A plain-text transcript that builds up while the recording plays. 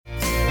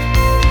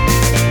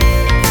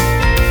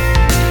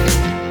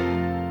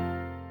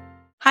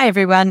Hi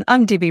everyone,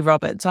 I'm Debbie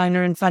Roberts,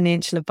 owner and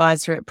financial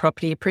advisor at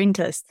Property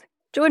Apprentice.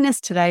 Join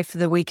us today for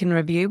the Week in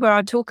Review, where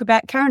I talk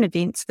about current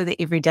events for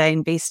the everyday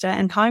investor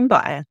and home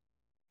buyer.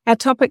 Our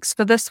topics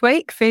for this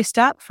week: first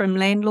up, from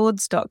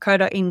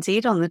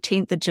landlords.co.nz on the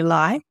 10th of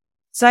July,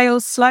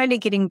 sales slowly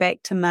getting back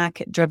to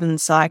market-driven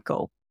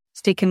cycle.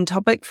 Second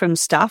topic, from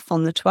Stuff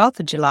on the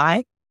 12th of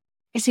July,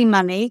 easy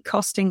money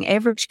costing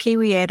average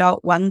Kiwi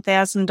adult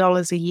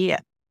 $1,000 a year.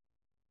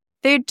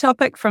 Third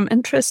topic, from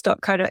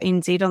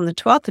interest.co.nz on the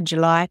 12th of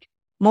July,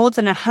 more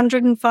than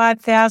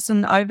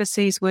 105,000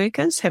 overseas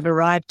workers have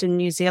arrived in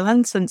New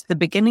Zealand since the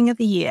beginning of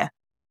the year.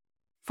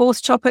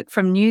 Fourth topic,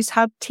 from News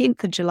Hub,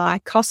 10th of July,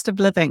 cost of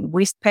living.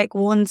 Westpac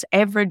warns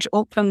average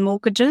Auckland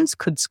mortgages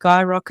could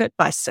skyrocket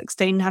by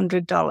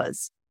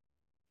 $1,600.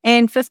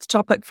 And fifth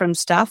topic, from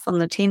Stuff on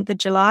the 10th of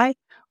July,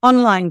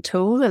 online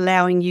tool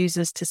allowing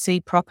users to see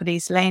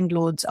properties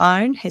landlords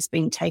own has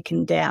been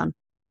taken down.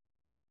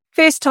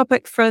 First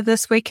topic for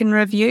this week in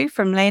review,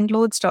 from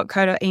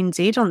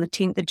landlords.co.nz on the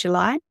 10th of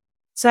July,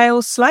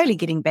 sales slowly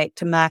getting back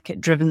to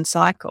market-driven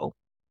cycle.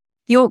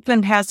 The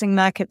Auckland housing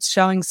market's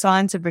showing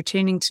signs of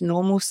returning to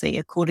normalcy,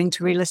 according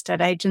to real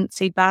estate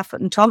agency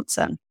Barfoot &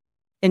 Thompson.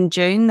 In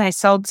June, they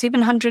sold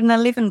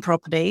 711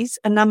 properties,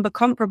 a number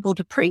comparable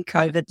to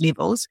pre-COVID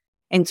levels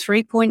and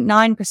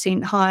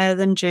 3.9% higher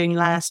than June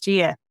last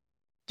year.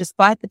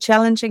 Despite the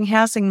challenging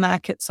housing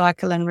market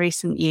cycle in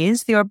recent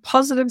years, there are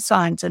positive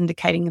signs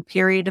indicating a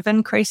period of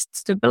increased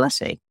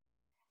stability.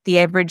 The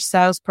average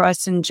sales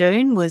price in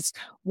June was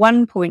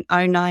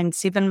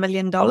 $1.097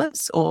 million,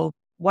 or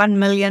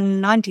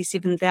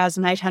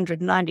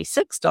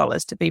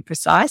 $1,097,896 to be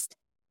precise,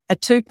 a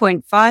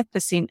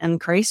 2.5%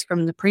 increase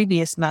from the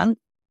previous month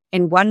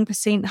and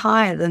 1%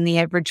 higher than the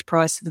average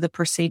price of the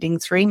preceding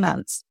 3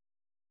 months.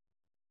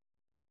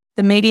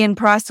 The median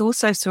price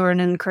also saw an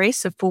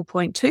increase of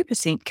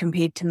 4.2%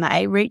 compared to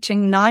May,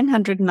 reaching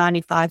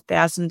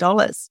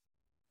 $995,000.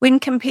 When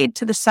compared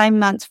to the same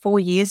month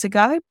 4 years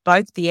ago,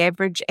 both the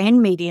average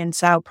and median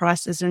sale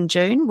prices in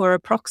June were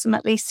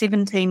approximately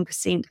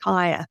 17%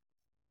 higher.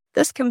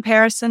 This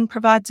comparison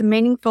provides a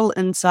meaningful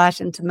insight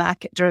into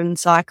market-driven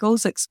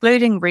cycles,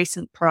 excluding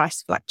recent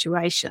price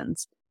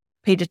fluctuations.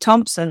 Peter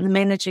Thompson, the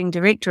managing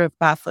director of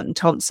Barfoot &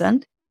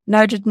 Thompson,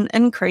 noted an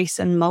increase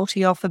in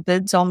multi-offer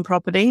bids on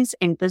properties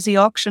and busy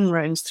auction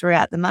rooms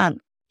throughout the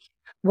month.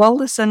 While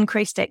this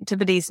increased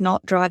activity is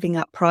not driving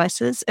up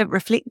prices, it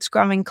reflects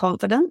growing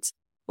confidence,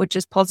 which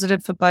is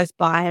positive for both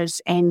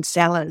buyers and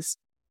sellers.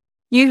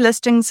 New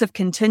listings have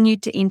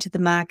continued to enter the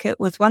market,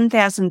 with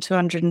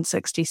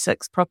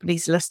 1,266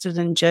 properties listed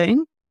in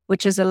June,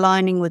 which is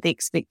aligning with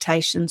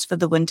expectations for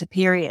the winter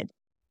period.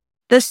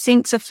 This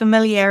sense of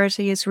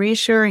familiarity is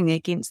reassuring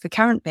against the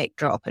current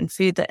backdrop and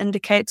further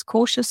indicates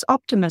cautious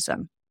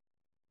optimism.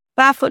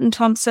 Barfoot &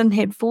 Thompson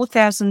had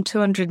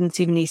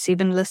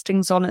 4,277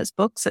 listings on its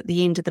books at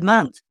the end of the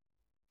month.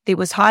 There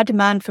was high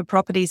demand for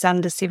properties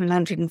under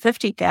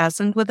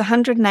 $750,000, with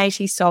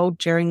 180 sold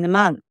during the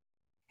month.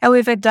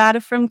 However, data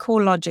from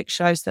CoreLogic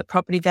shows that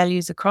property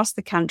values across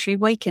the country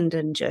weakened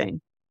in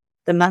June.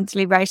 The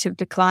monthly rate of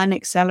decline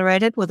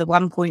accelerated, with a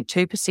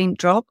 1.2%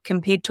 drop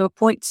compared to a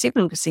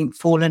 0.7%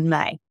 fall in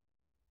May.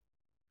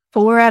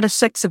 4 out of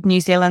 6 of New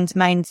Zealand's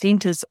main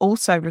centres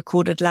also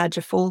recorded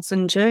larger falls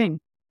in June.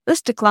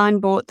 This decline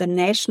brought the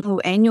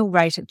national annual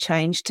rate of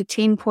change to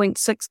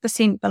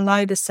 10.6%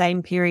 below the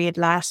same period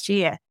last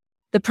year.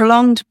 The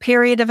prolonged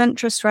period of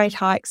interest rate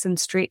hikes and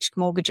stretched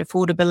mortgage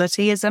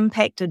affordability has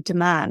impacted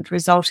demand,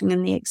 resulting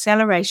in the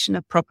acceleration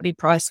of property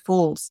price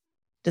falls.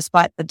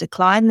 Despite the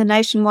decline, the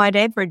nationwide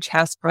average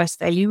house price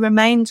value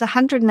remains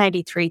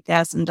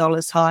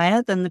 $183,000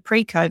 higher than the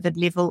pre-COVID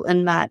level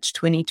in March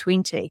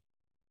 2020.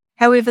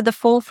 However, the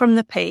fall from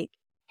the peak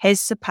has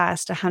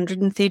surpassed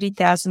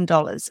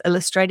 $130,000,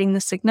 illustrating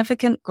the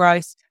significant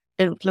growth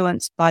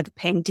influenced by the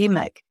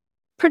pandemic,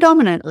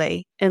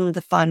 predominantly in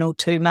the final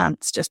 2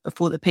 months just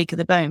before the peak of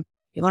the boom.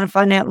 If you want to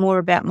find out more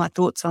about my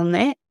thoughts on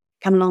that,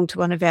 come along to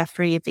one of our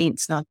free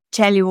events and I'll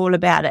tell you all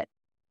about it.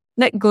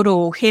 Nick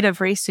Goodall, head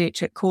of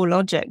research at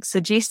CoreLogic,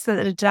 suggests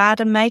that the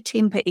data may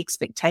temper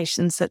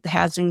expectations that the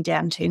housing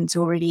downturn's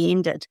already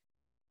ended.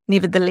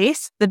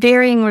 Nevertheless, the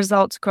varying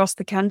results across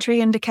the country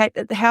indicate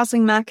that the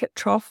housing market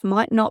trough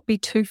might not be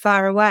too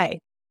far away.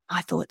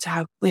 I thought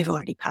so. We've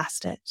already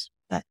passed it.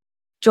 But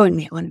join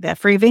me at one of our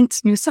free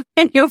events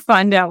and you'll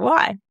find out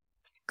why.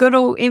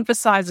 Goodall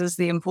emphasises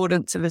the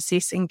importance of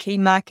assessing key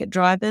market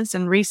drivers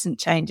and recent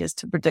changes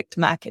to predict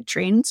market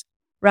trends,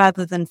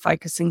 rather than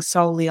focusing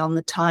solely on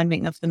the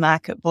timing of the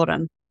market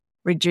bottom.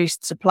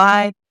 Reduced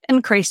supply,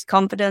 increased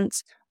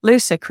confidence,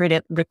 looser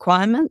credit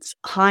requirements,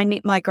 high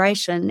net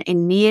migration,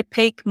 and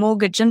near-peak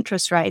mortgage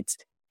interest rates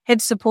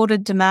have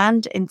supported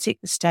demand and set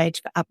the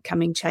stage for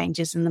upcoming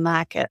changes in the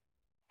market.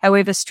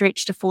 However,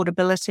 stretched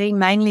affordability,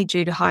 mainly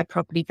due to high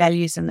property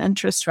values and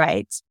interest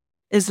rates,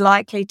 is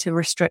likely to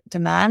restrict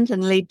demand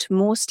and lead to a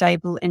more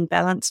stable and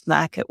balanced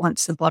market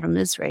once the bottom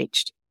is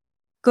reached.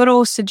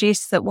 Goodall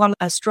suggests that while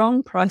a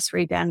strong price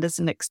rebound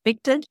isn't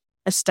expected,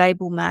 a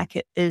stable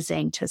market is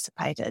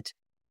anticipated.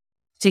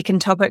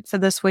 Second topic for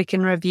this week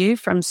in review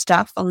from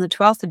Stuff on the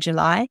 12th of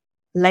July,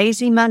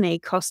 lazy money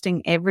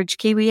costing average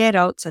Kiwi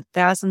adults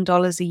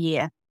 $1,000 a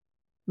year.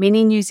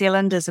 Many New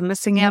Zealanders are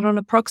missing out on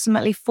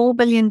approximately $4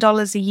 billion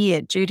a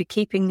year due to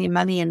keeping their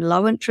money in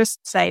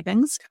low-interest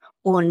savings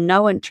or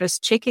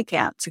no-interest check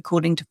accounts,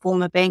 according to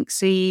former bank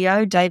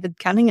CEO David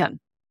Cunningham.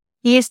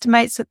 He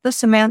estimates that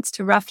this amounts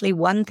to roughly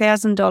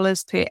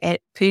 $1,000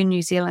 per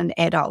New Zealand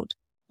adult,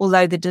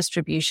 although the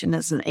distribution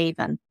isn't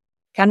even.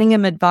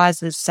 Cunningham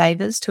advises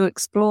savers to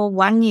explore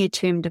one-year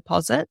term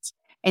deposits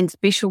and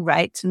special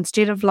rates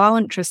instead of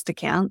low-interest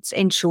accounts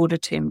and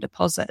shorter-term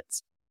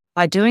deposits.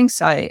 By doing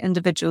so,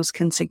 individuals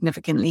can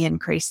significantly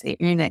increase their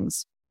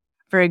earnings.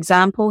 For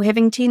example,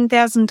 having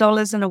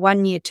 $10,000 in a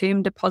one-year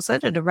term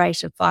deposit at a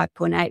rate of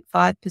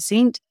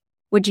 5.85%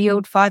 would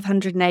yield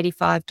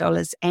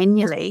 $585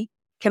 annually,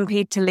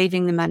 compared to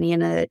leaving the money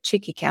in a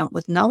check account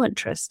with no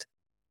interest.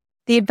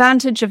 The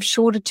advantage of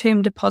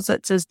shorter-term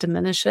deposits is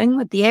diminishing,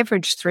 with the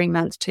average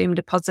 3-month term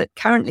deposit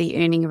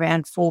currently earning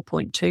around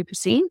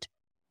 4.2%,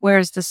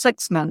 whereas the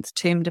 6-month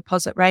term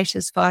deposit rate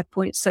is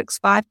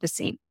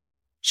 5.65%.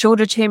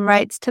 Shorter-term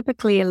rates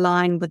typically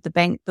align with the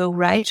bank bill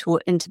rate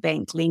or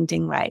interbank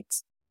lending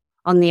rates.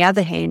 On the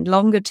other hand,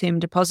 longer-term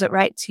deposit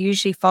rates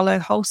usually follow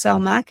wholesale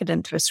market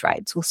interest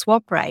rates or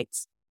swap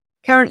rates.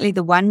 Currently,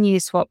 the one-year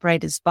swap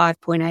rate is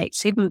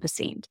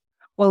 5.87%,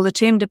 while the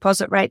term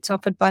deposit rates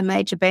offered by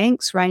major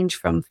banks range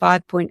from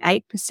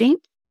 5.8%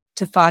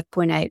 to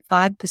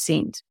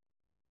 5.85%.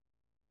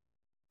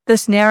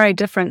 This narrow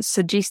difference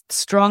suggests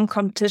strong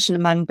competition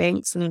among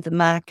banks in the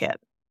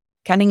market.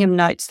 Cunningham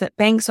notes that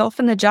banks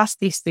often adjust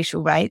their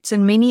special rates,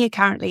 and many are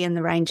currently in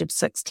the range of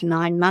 6 to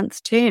 9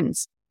 month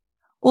terms.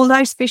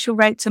 Although special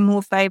rates are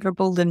more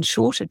favourable than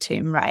shorter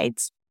term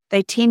rates,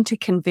 they tend to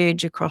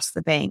converge across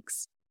the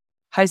banks.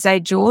 Jose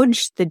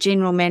George, the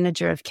General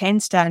Manager of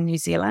CanStar New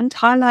Zealand,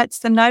 highlights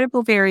the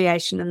notable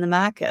variation in the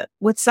market,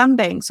 with some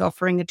banks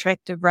offering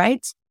attractive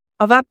rates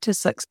of up to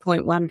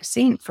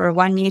 6.1% for a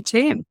one-year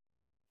term.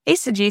 He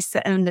suggests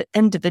that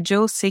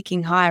individuals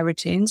seeking higher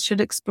returns should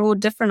explore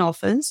different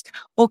offers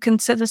or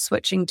consider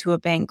switching to a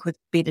bank with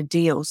better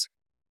deals.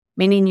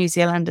 Many New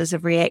Zealanders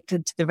have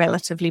reacted to the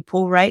relatively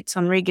poor rates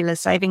on regular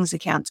savings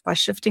accounts by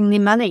shifting their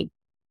money.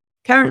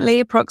 Currently,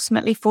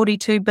 approximately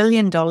 $42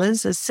 billion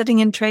is sitting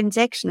in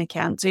transaction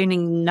accounts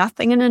earning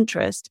nothing in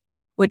interest,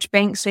 which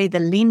banks either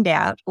lend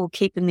out or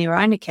keep in their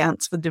own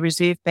accounts with the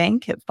Reserve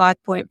Bank at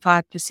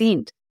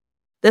 5.5%.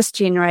 This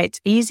generates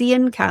easy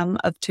income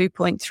of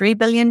 $2.3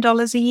 billion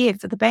a year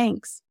for the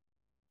banks.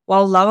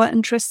 While lower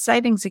interest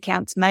savings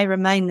accounts may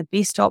remain the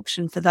best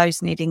option for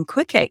those needing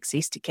quick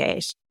access to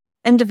cash,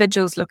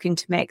 individuals looking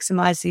to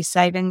maximise their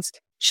savings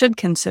should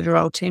consider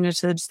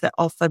alternatives that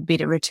offer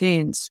better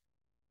returns.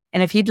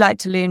 And if you'd like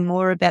to learn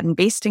more about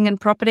investing in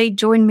property,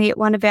 join me at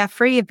one of our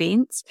free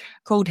events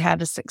called How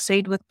to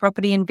Succeed with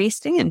Property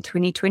Investing in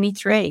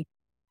 2023.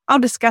 I'll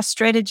discuss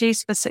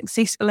strategies for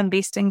successful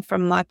investing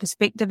from my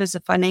perspective as a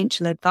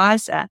financial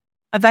advisor,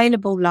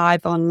 available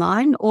live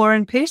online or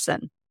in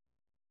person.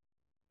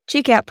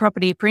 Check out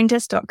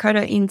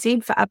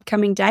propertyapprentice.co.nz for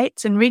upcoming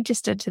dates and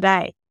register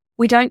today.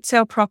 We don't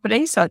sell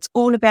property, so it's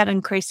all about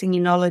increasing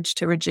your knowledge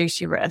to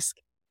reduce your risk.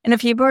 And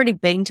if you've already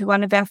been to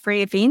one of our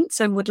free events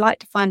and would like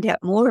to find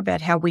out more about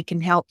how we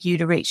can help you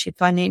to reach your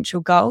financial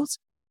goals,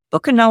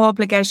 book a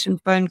no-obligation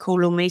phone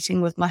call or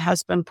meeting with my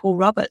husband, Paul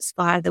Roberts,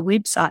 via the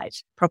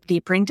website,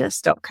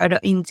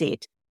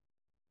 propertyapprentice.co.nz.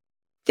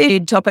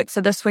 Third topic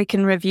for this week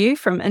in review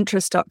from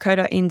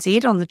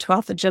interest.co.nz on the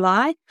 12th of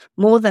July,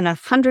 more than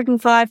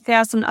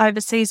 105,000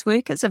 overseas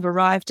workers have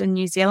arrived in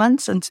New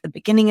Zealand since the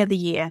beginning of the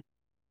year.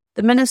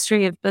 The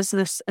Ministry of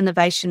Business,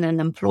 Innovation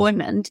and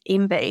Employment,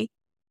 MB,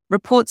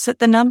 reports that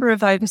the number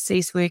of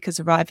overseas workers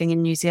arriving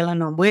in New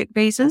Zealand on work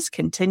visas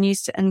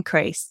continues to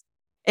increase.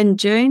 In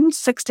June,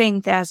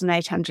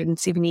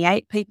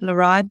 16,878 people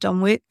arrived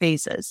on work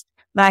visas,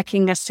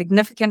 marking a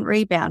significant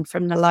rebound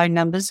from the low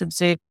numbers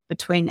observed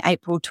between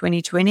April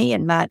 2020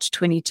 and March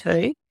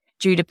 22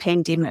 due to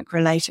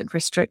pandemic-related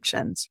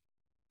restrictions.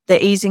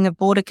 The easing of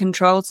border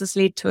controls has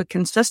led to a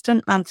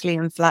consistent monthly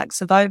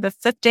influx of over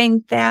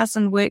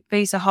 15,000 work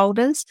visa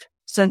holders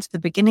since the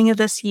beginning of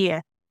this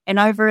year and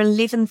over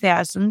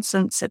 11,000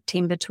 since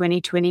September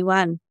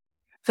 2021.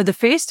 For the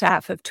first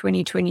half of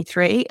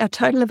 2023, a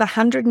total of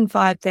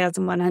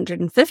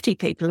 105,150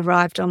 people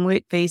arrived on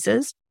work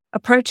visas,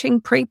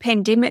 approaching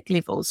pre-pandemic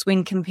levels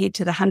when compared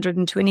to the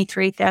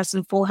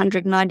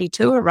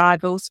 123,492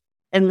 arrivals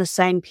in the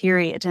same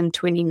period in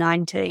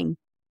 2019.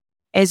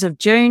 As of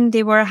June,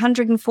 there were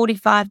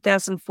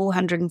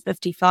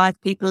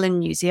 145,455 people in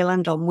New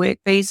Zealand on work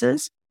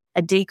visas,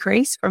 a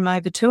decrease from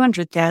over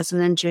 200,000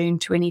 in June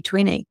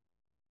 2020.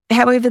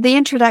 However, the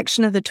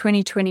introduction of the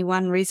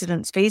 2021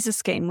 Residence Visa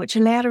Scheme, which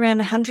allowed around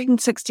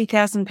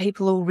 160,000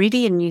 people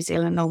already in New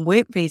Zealand on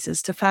work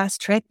visas to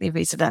fast-track their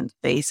resident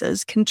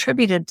visas,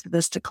 contributed to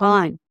this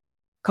decline.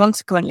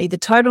 Consequently, the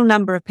total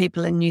number of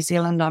people in New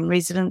Zealand on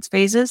residence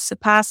visas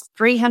surpassed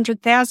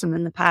 300,000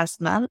 in the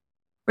past month,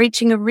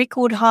 reaching a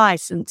record high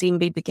since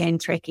MB began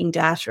tracking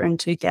data in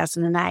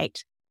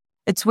 2008.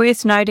 It's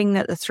worth noting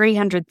that the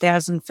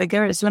 300,000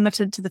 figure is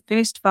limited to the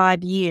first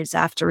 5 years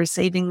after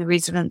receiving the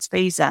residence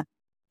visa,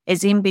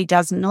 as MB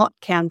does not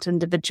count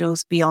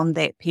individuals beyond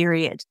that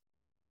period.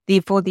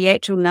 Therefore, the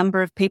actual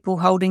number of people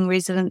holding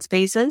residence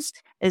visas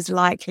is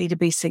likely to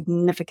be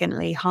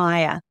significantly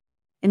higher.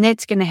 And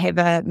that's going to have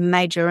a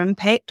major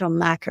impact on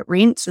market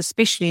rents,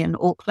 especially in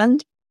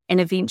Auckland,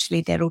 and eventually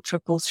that'll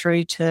trickle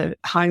through to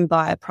home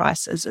buyer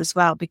prices as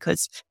well,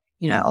 because,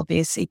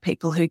 obviously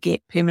people who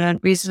get permanent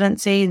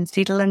residency and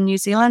settle in New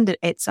Zealand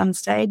at some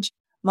stage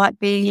might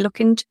be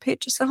looking to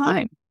purchase a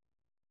home.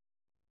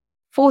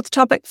 Fourth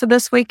topic for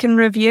this week in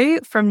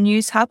review from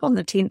News Hub on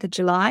the 10th of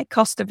July,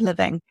 cost of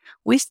living.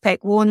 Westpac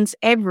warns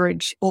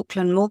average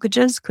Auckland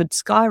mortgages could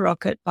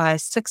skyrocket by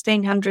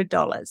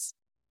 $1,600.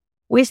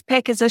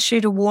 Westpac has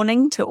issued a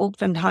warning to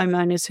Auckland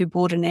homeowners who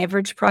bought an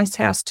average price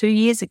house 2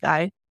 years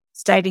ago,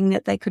 stating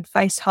that they could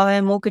face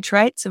higher mortgage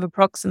rates of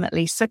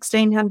approximately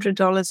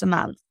 $1,600 a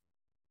month.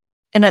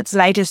 In its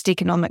latest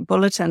economic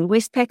bulletin,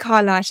 Westpac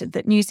highlighted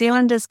that New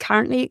Zealand is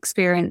currently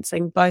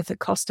experiencing both a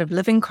cost of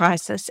living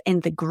crisis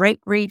and the great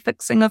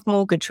refixing of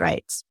mortgage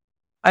rates.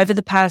 Over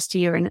the past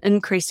year, an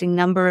increasing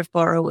number of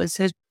borrowers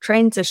have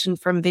transitioned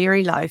from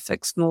very low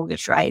fixed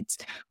mortgage rates,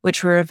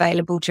 which were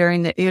available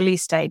during the early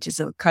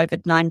stages of the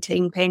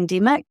COVID-19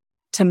 pandemic,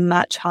 to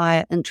much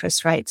higher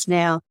interest rates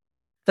now.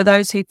 For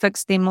those who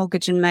fixed their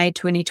mortgage in May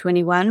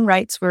 2021,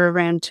 rates were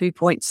around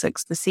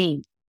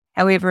 2.6%.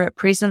 However, at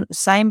present, the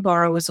same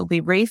borrowers will be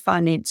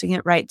refinancing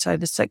at rates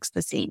over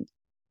 6%.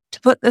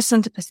 To put this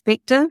into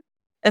perspective,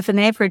 if an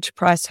average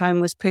price home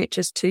was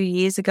purchased 2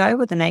 years ago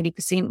with an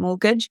 80%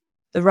 mortgage,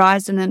 the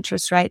rise in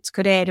interest rates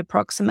could add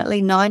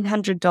approximately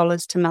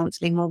 $900 to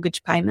monthly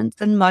mortgage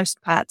payments in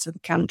most parts of the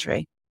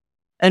country.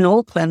 In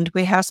Auckland,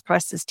 where house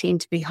prices tend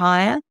to be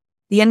higher,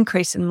 the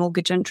increase in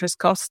mortgage interest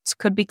costs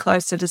could be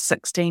closer to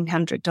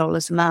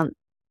 $1,600 a month.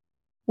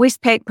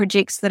 Westpac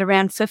projects that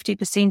around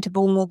 50% of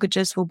all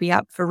mortgages will be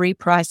up for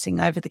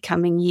repricing over the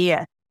coming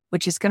year,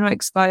 which is going to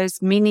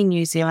expose many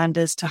New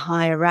Zealanders to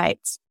higher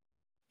rates.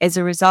 As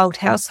a result,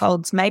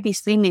 households may be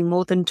spending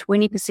more than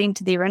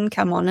 20% of their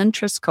income on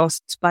interest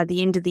costs by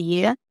the end of the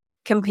year,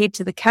 compared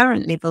to the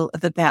current level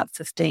of about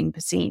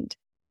 15%.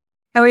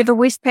 However,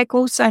 Westpac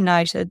also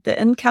noted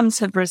that incomes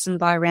have risen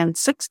by around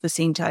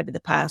 6% over the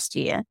past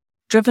year,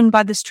 driven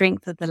by the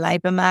strength of the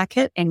labour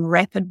market and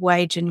rapid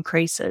wage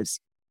increases.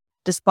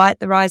 Despite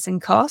the rising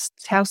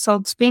costs,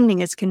 household spending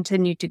has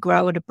continued to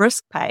grow at a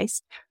brisk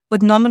pace,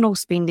 with nominal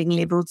spending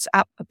levels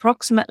up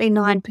approximately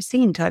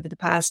 9% over the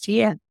past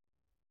year.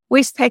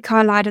 Westpac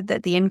highlighted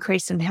that the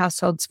increase in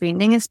household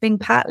spending has been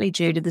partly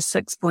due to the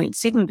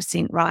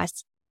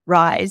 6.7%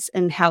 rise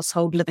in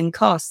household living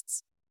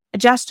costs.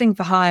 Adjusting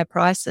for higher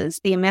prices,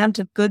 the amount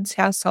of goods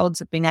households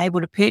have been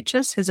able to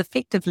purchase has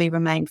effectively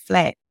remained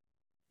flat.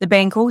 The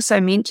bank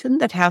also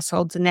mentioned that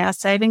households are now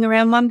saving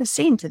around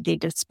 1% of their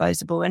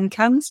disposable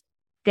incomes,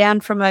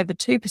 down from over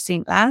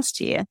 2% last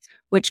year,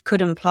 which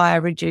could imply a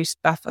reduced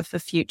buffer for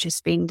future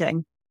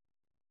spending.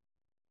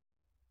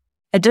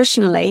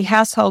 Additionally,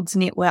 households'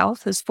 net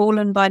wealth has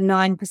fallen by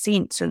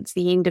 9% since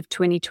the end of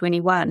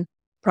 2021,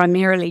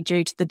 primarily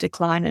due to the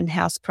decline in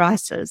house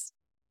prices.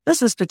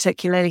 This is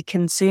particularly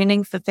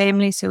concerning for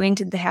families who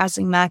entered the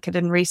housing market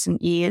in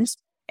recent years,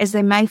 as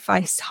they may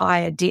face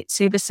higher debt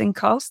servicing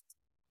costs,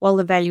 while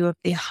the value of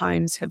their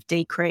homes have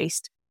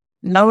decreased.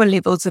 Lower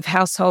levels of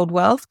household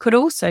wealth could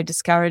also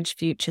discourage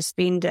future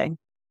spending.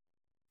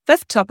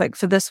 Fifth topic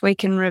for this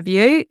week in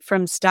review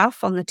from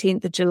Stuff on the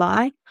 10th of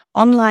July,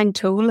 online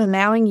tool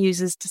allowing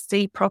users to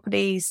see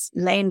properties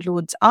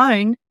landlords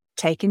own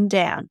taken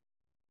down.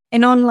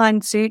 An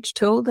online search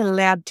tool that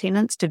allowed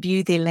tenants to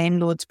view their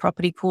landlord's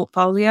property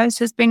portfolios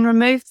has been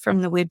removed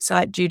from the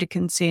website due to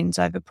concerns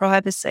over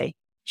privacy.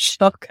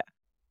 Shocker.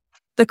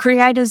 The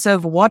creators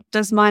of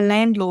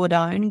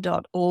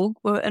whatdoesmylandlordown.org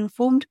were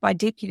informed by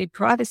Deputy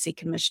Privacy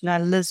Commissioner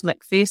Liz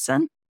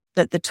McPherson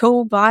that the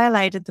tool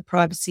violated the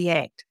Privacy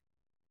Act.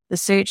 The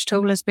search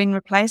tool has been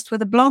replaced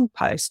with a blog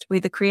post where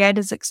the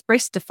creators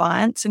expressed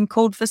defiance and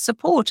called for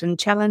support in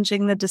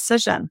challenging the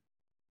decision.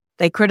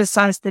 They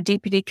criticised the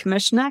Deputy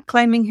Commissioner,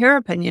 claiming her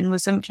opinion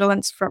was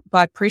influenced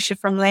by pressure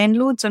from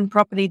landlords and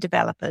property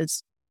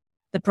developers.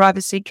 The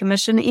Privacy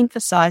Commission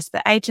emphasised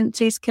that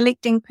agencies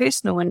collecting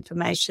personal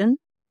information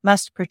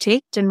must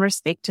protect and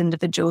respect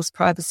individuals'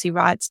 privacy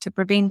rights to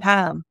prevent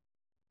harm.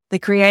 The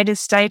creators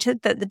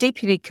stated that the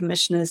Deputy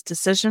Commissioner's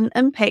decision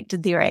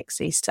impacted their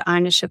access to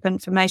ownership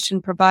information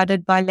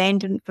provided by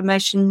Land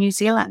Information New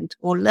Zealand,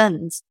 or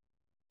LINZ.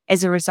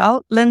 As a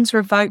result, LINZ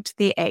revoked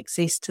their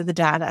access to the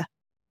data.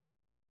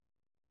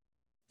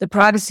 The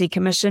Privacy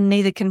Commission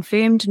neither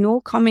confirmed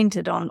nor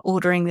commented on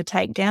ordering the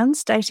takedown,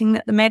 stating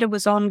that the matter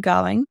was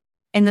ongoing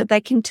and that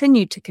they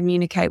continued to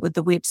communicate with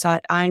the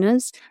website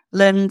owners,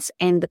 LINZ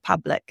and the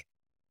public.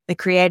 The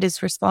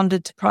creators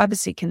responded to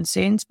privacy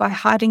concerns by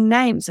hiding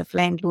names if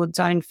landlords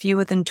own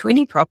fewer than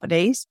 20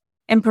 properties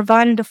and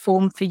provided a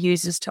form for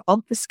users to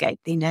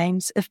obfuscate their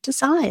names if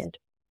desired.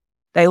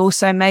 They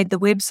also made the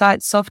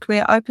website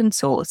software open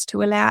source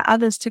to allow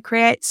others to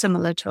create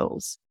similar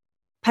tools.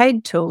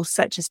 Paid tools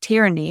such as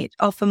TerraNet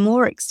offer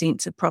more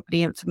extensive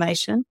property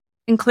information,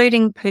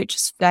 including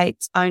purchase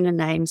dates, owner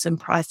names, and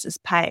prices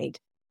paid.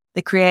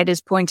 The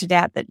creators pointed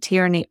out that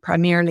TerraNet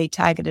primarily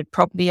targeted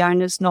property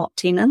owners, not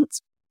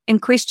tenants,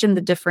 and questioned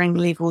the differing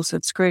levels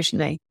of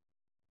scrutiny.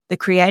 The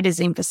creators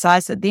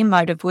emphasised that their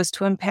motive was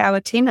to empower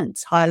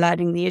tenants,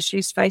 highlighting the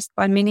issues faced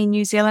by many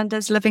New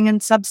Zealanders living in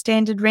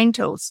substandard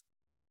rentals.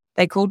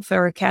 They called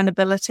for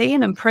accountability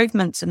and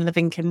improvements in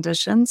living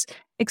conditions,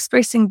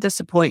 expressing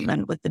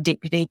disappointment with the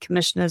Deputy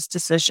Commissioner's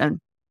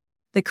decision.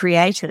 The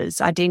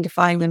creators,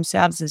 identifying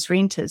themselves as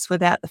renters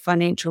without the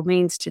financial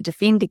means to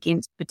defend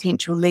against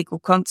potential legal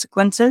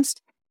consequences,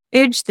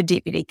 urged the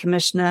Deputy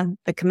Commissioner,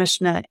 the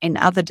Commissioner, and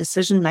other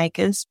decision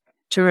makers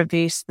to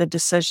reverse the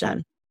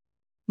decision.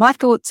 My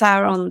thoughts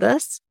are on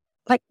this,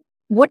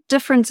 what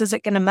difference is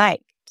it going to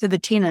make to the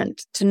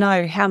tenant to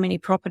know how many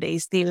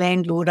properties their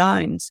landlord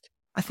owns?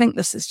 I think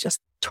this is just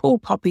tall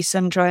poppy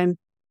syndrome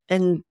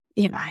at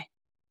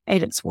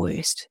its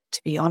worst,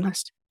 to be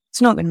honest.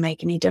 It's not going to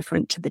make any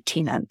difference to the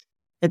tenant.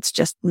 It's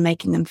just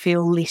making them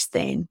feel less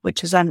than,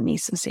 which is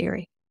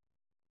unnecessary.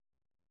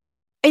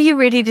 Are you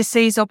ready to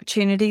seize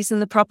opportunities in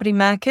the property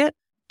market?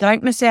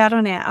 Don't miss out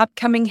on our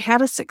upcoming How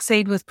to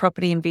Succeed with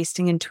Property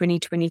Investing in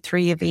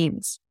 2023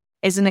 events.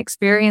 As an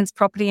experienced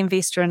property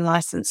investor and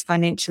licensed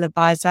financial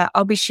advisor,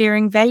 I'll be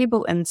sharing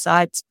valuable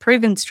insights,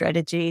 proven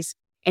strategies,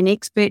 and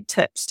expert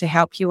tips to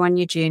help you on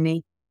your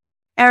journey.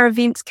 Our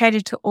events cater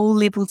to all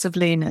levels of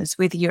learners,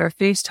 whether you're a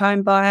first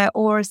home buyer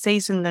or a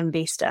seasoned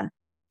investor.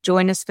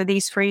 Join us for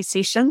these free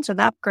sessions and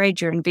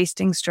upgrade your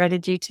investing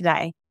strategy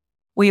today.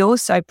 We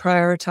also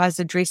prioritise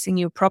addressing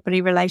your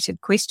property-related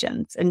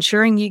questions,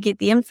 ensuring you get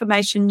the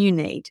information you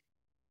need.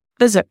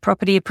 Visit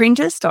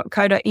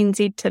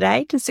propertyapprentice.co.nz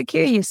today to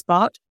secure your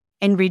spot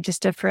and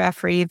register for our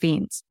free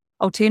events.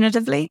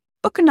 Alternatively,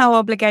 book a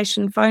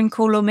no-obligation phone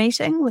call or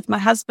meeting with my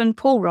husband,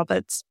 Paul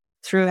Roberts,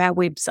 through our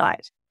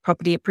website,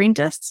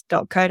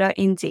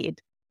 propertyapprentice.co.nz.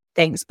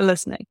 Thanks for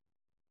listening.